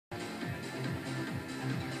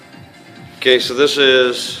Okay, so this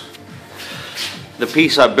is the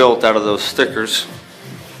piece I built out of those stickers.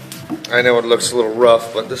 I know it looks a little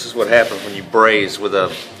rough, but this is what happens when you braze with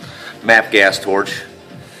a MAP gas torch.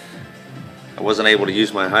 I wasn't able to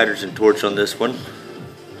use my hydrogen torch on this one,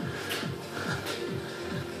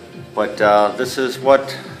 but this is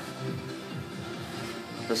what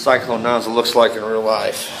the cyclone nozzle looks like in real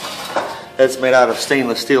life. It's made out of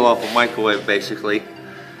stainless steel off a microwave, basically,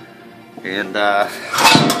 and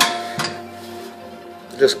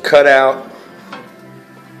just cut out.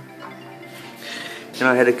 And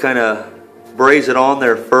I had to kind of braze it on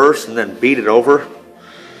there first and then beat it over.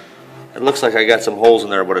 It looks like I got some holes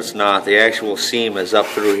in there, but it's not. The actual seam is up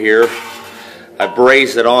through here. I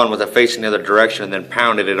brazed it on with it facing the other direction and then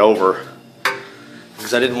pounded it over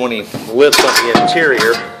because I didn't want any lifts on the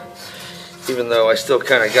interior, even though I still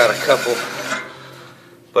kind of got a couple.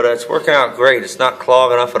 But it's working out great. It's not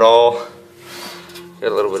clogging up at all.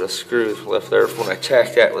 Got a little bit of screws left there when I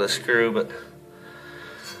tacked that with a screw, but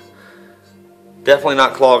definitely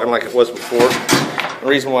not clogging like it was before. The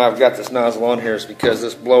reason why I've got this nozzle on here is because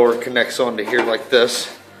this blower connects onto here like this.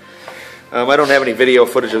 I don't have any video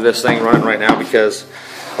footage of this thing running right now because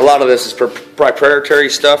a lot of this is proprietary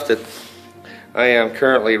stuff that I am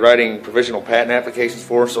currently writing provisional patent applications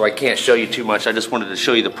for, so I can't show you too much. I just wanted to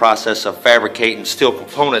show you the process of fabricating steel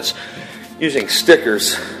components using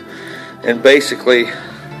stickers. And basically,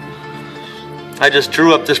 I just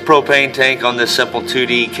drew up this propane tank on this simple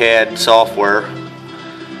 2D CAD software,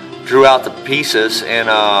 drew out the pieces in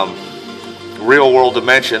real world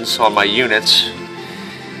dimensions on my units,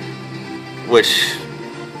 which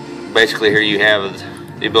basically here you have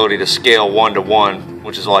the ability to scale 1 to 1,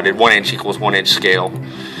 which is all I did. 1 inch equals 1 inch scale.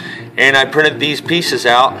 And I printed these pieces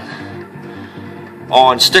out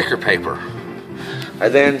on sticker paper. I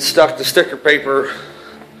then stuck the sticker paper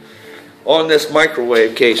on this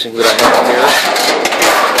microwave casing that I have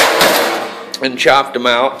here and chopped them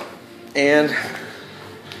out and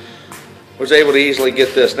was able to easily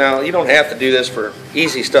get this. Now, you don't have to do this for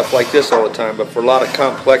easy stuff like this all the time, but for a lot of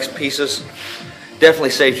complex pieces,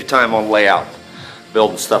 definitely saves you time on layout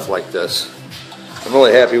building stuff like this. I'm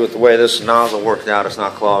really happy with the way this nozzle worked out. It's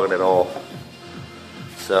not clogging at all.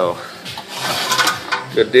 So,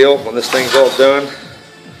 good deal. When this thing's all done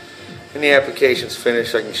and the application's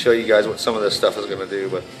finished, I can show you guys what some of this stuff is going to do,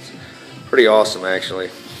 but it's pretty awesome actually.